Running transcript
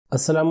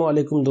السلام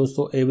علیکم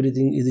دوستو،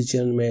 ایوریتھنگ ایزی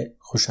چینل میں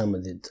خوش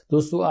آمدید۔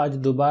 دوستو آج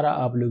دوبارہ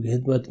آپ لوگ کی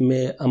خدمت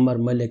میں امر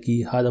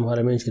ملکی خادم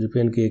حرمین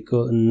شریفین کے ایک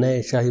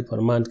نئے شاہی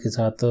فرمان کے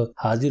ساتھ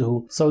حاضر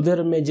ہوں۔ سعودی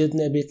عرب میں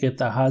جتنے بھی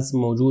قطاعات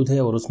موجود ہیں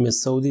اور اس میں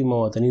سعودی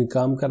مواطنین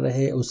کام کر رہے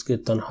ہیں، اس کے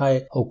تنخواہ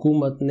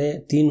حکومت نے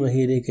 3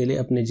 مہینے کے لیے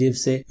اپنے جیب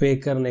سے پے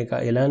کرنے کا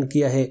اعلان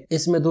کیا ہے۔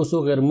 اس میں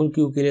دوستو غیر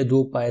ملکیوں کے لیے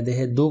 2 فائدے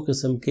ہیں، 2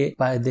 قسم کے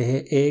فائدے ہیں،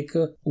 ایک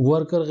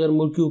ورکر غیر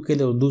ملکیوں کے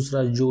لیے اور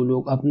دوسرا جو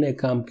لوگ اپنے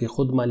کام کے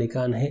خود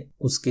مالکان ہیں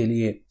اس کے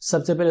لیے۔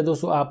 سب سے پہلے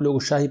دوستو آپ لوگ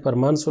شاہی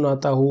فرمان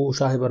سناتا ہوں،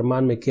 شاہی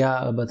فرمان میں کیا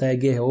بتایا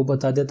گیا ہے وہ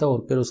بتا دیتا ہوں،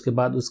 اور پھر اس کے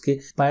بعد اس کے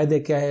فائدے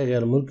کیا ہے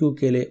غیر ملکیوں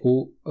کے لیے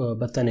وہ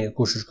بتانے کی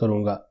کوشش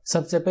کروں گا۔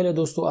 سب سے پہلے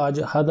دوستو آج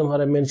خادم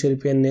حرمین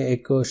شریفین نے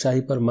ایک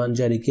شاہی فرمان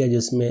جاری کیا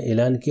جس میں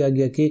اعلان کیا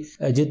گیا کہ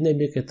جتنے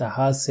بھی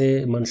قطاعات سے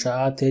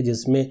منشآت ہیں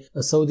جس میں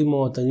سعودی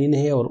مواطنین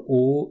ہیں اور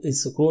وہ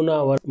اس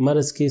کورونا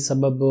مرض کے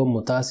سبب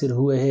متاثر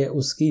ہوئے ہیں،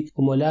 اس کی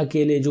عملہ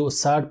کے لیے جو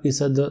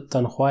 60%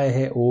 تنخواہ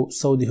ہے وہ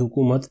سعودی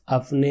حکومت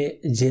اپنے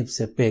جیب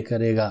سے پے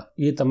کرے گا۔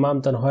 یہ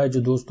تمام تنخواہ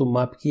جو دوستو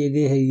معاف کیے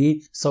گئے ہیں یہ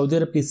سعودی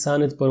عرب کی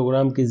صنعت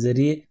پروگرام کے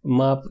ذریعے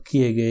معاف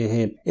کیے گئے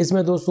ہیں۔ اس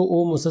میں دوستو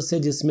وہ مؤسسے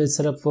جس میں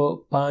صرف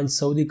 5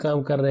 سعودی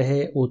کام کر رہے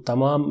ہیں وہ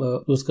تمام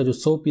اس کا جو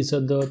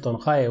 100%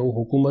 تنخواہ ہے وہ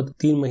حکومت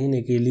 3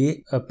 مہینے کے لیے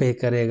پے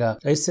کرے گا۔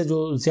 اس سے جو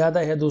زیادہ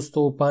ہے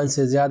دوستو 5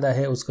 سے زیادہ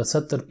ہے اس کا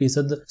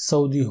 70%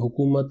 سعودی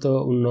حکومت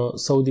ان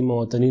سعودی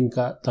مواطنین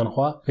کا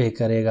تنخواہ پے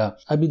کرے گا۔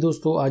 ابھی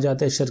دوستو آ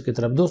جاتے ہیں شرط کی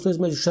طرف۔ دوستو اس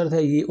میں جو شرط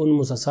ہے یہ ان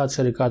مؤسسات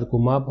شرکات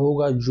کو معاف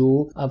ہوگا جو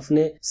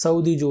اپنے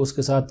سعودی جو اس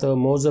کے ساتھ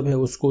موظف ہے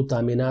اس کو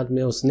تامینات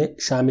میں اس نے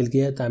شامل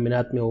کیا ہے،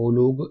 تامینات میں وہ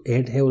لوگ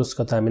ایڈ ہے اور اس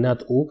کا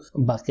تامینات وہ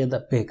باقاعدہ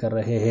پے کر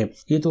رہے ہیں۔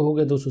 یہ تو ہو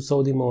گئے دوستو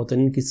سعودی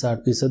مواطنین کی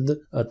 60%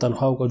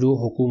 تنخواہ کا جو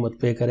حکومت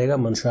پے کرے گا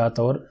منشآت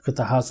اور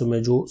قطاعات میں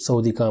جو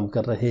سعودی کام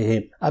کر رہے ہیں۔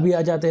 ابھی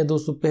آ جاتے ہیں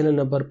دوستو پہلے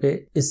نمبر پہ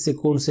اس سے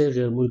کون سے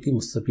غیر ملکی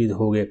مستفید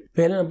ہو گئے۔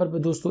 پہلے نمبر پہ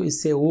دوستو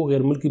اس سے وہ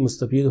غیر ملکی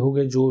مستفید ہو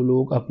گئے جو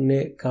لوگ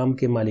اپنے کام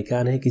کے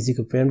مالکان ہیں، کسی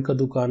کا پینٹ کا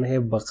دکان ہے،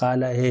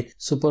 بقالہ ہے،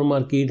 سپر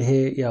مارکیٹ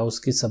ہے، یا اس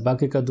کی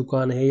سباکے کا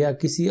دکان ہے، یا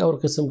کسی اور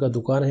قسم کا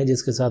دکان ہے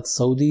جس کے ساتھ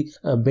سعودی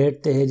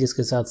بیٹھتے ہیں، جس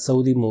کے ساتھ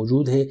سعودی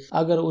موجود ہے۔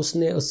 اگر اس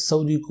نے اس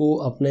سعودی کو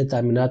اپنے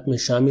تامینات میں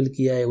شامل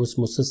کیا ہے، اس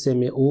مؤسسے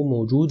میں وہ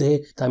موجود ہے،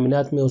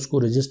 تامینات میں اس کو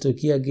رجسٹر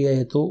کیا گیا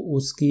ہے، تو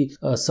اس کی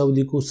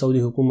سعودی کو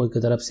سعودی حکومت کی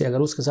طرف سے اگر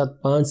اس کے ساتھ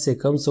 5 سے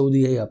کم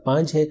سعودی ہے یا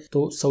 5 ہے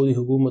تو سعودی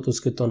حکومت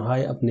اس کے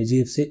تنخواہ اپنے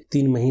جیب سے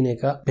 3 مہینے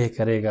کا پے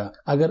کرے گا۔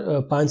 اگر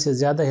 5 سے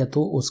زیادہ ہے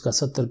تو اس کا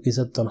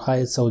 70%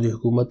 تنخواہ سعودی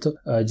حکومت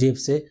جیب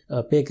سے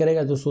پے کرے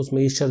گا۔ دوستو اس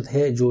میں یہ شرط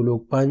ہے جو لوگ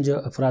 5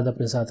 افراد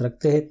اپنے ساتھ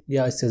رکھتے ہیں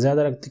یا اس سے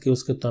زیادہ رکھتے کہ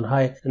اس کے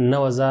تنخواہ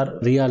 9000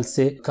 ریال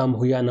سے کم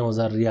ہو یا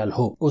 9000 ریال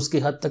ہو، اس کی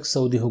حد تک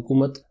سعودی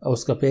حکومت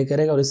اس کا پے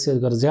کرے گا، اور اس سے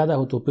اگر زیادہ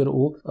ہو تو پھر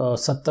وہ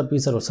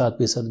 70% اور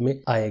 7% میں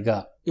آئے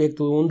گا۔ ایک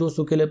تو ان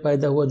دوستوں کے لیے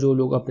پیدا ہوا جو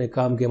لوگ اپنے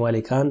کام کے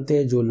مالکان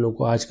تھے، جو لوگوں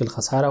کو آج کل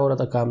خسارہ ہو رہا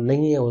تھا، کام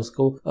نہیں ہے، اس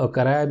کو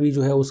کرایہ بھی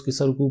جو ہے اس کی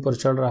سر کے اوپر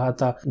چڑھ رہا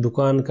تھا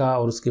دکان کا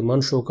اور اس کی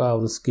منشوں کا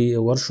اور اس کی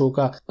ورشوں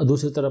کا،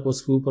 دوسری طرف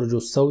اس کے اوپر جو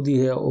سعودی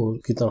ہے اور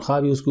کی تنخواہ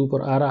بھی اس کے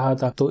اوپر آ رہا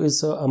تھا، تو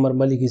اس امر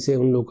ملکی سے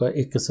ان لوگ کا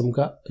ایک قسم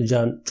کا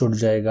جان چھٹ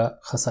جائے گا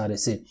خسارے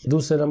سے۔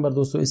 دوسرے نمبر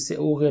دوستو اس سے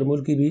وہ غیر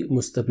ملکی بھی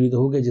مستفید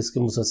ہو گئے جس کے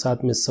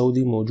مؤسسات میں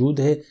سعودی موجود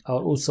ہے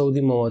اور اس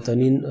سعودی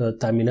مواطنین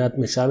تامینات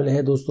میں شامل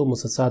ہے۔ دوستو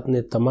مؤسسات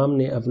نے تمام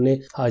نے اپنے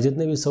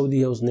جتنے بھی سعودی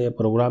ہے اس نے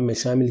پروگرام میں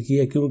شامل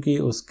کیا، کیونکہ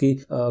اس کی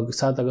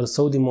ساتھ اگر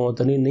سعودی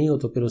مواطنین نہیں ہو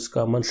تو پھر اس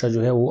کا منشا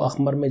جو ہے وہ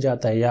احمر میں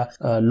جاتا ہے یا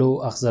لو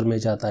اخضر میں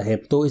جاتا ہے،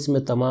 تو اس میں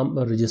تمام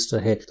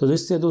رجسٹر ہے۔ تو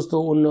اس سے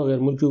دوستو ان غیر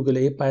ملکیوں کے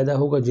لیے یہ فائدہ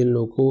ہوگا جن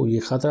لوگوں کو یہ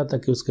خطرہ تھا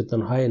کہ اس کے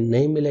تنخواہ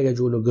نہیں ملے گا،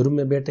 جو لوگ گھروں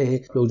میں بیٹھے ہیں۔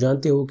 لوگ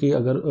جانتے ہو کہ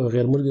اگر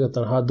غیر ملکی کا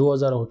تنخواہ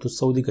 2000 ہو تو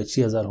سعودی کا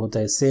 6000 ہوتا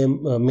ہے سیم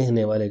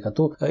مہینے والے کا،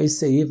 تو اس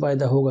سے یہ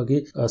فائدہ ہوگا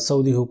کہ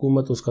سعودی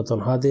حکومت اس کا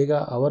تنخواہ دے گا،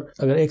 اور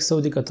اگر ایک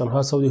سعودی کا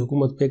تنخواہ سعودی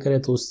حکومت پے کرے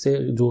تو اس سے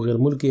جو غیر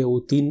ملکی ہے وہ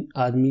 3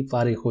 آدمی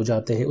فارغ ہو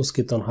جاتے ہیں اس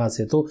کی تنخواہ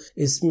سے۔ تو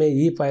اس میں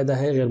یہ فائدہ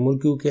ہے غیر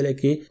ملکیوں کے لیے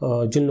کہ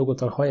جن لوگوں کو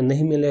تنخواہ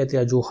نہیں ملے تھے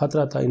یا جو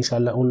خطرہ تھا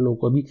انشاءاللہ ان لوگوں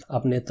کو بھی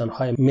اپنے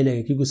تنخواہ ملے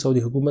گا، کیونکہ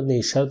سعودی حکومت نے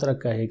یہ شرط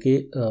رکھا ہے کہ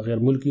غیر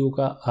ملکیوں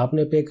کا آپ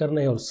نے پے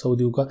کرنا ہے اور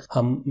سعودیوں کا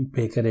ہم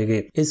پے کریں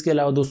گے۔ اس کے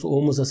علاوہ دوستو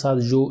وہ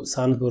مؤسسات جو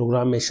صنعت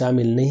پروگرام میں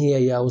شامل نہیں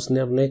ہے یا اس نے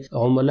اپنے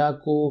عملہ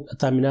کو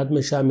تامینات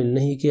میں شامل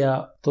نہیں کیا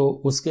تو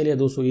اس کے لیے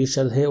دوستو یہ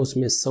شرط ہے اس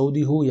میں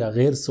سعودی ہو یا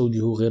غیر سعودی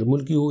ہو، غیر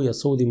ملکی ہو یا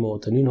سعودی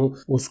مواطنین ہو،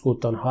 اس کو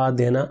تنخواہ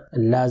دینا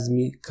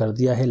لازمی کر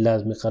دیا ہے،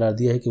 لازمی قرار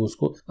دیا ہے کہ اس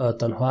کو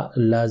تنخواہ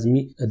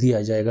لازمی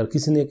دیا جائے۔ اگر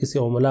کسی نے کسی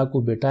عملہ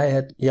کو بٹھایا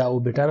ہے یا وہ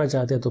بٹھانا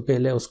چاہتے ہیں تو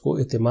پہلے اس کو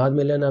اعتماد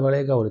میں لینا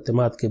پڑے گا، اور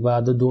اعتماد کے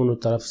بعد دونوں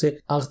طرف سے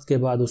عقد کے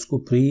بعد اس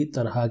کو فری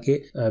تنخواہ کے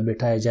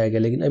بٹھایا جائے گا۔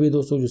 لیکن ابھی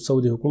دوستو جو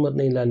سعودی حکومت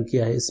نے اعلان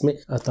کیا ہے اس میں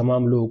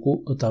تمام لوگوں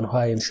کو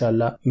تنخواہ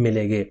انشاءاللہ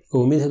ملے گے۔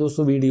 امید ہے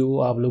دوستو ویڈیو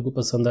آپ لوگوں کو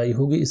پسند آئی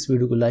ہوگی، اس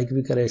ویڈیو کو لائک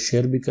بھی کریں،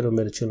 شیئر بھی کریں،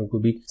 میرے چینل کو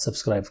بھی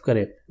سبسکرائب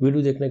کریں۔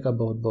 ویڈیو دیکھنے کا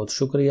بہت بہت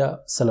شکریہ۔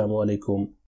 السلام علیکم۔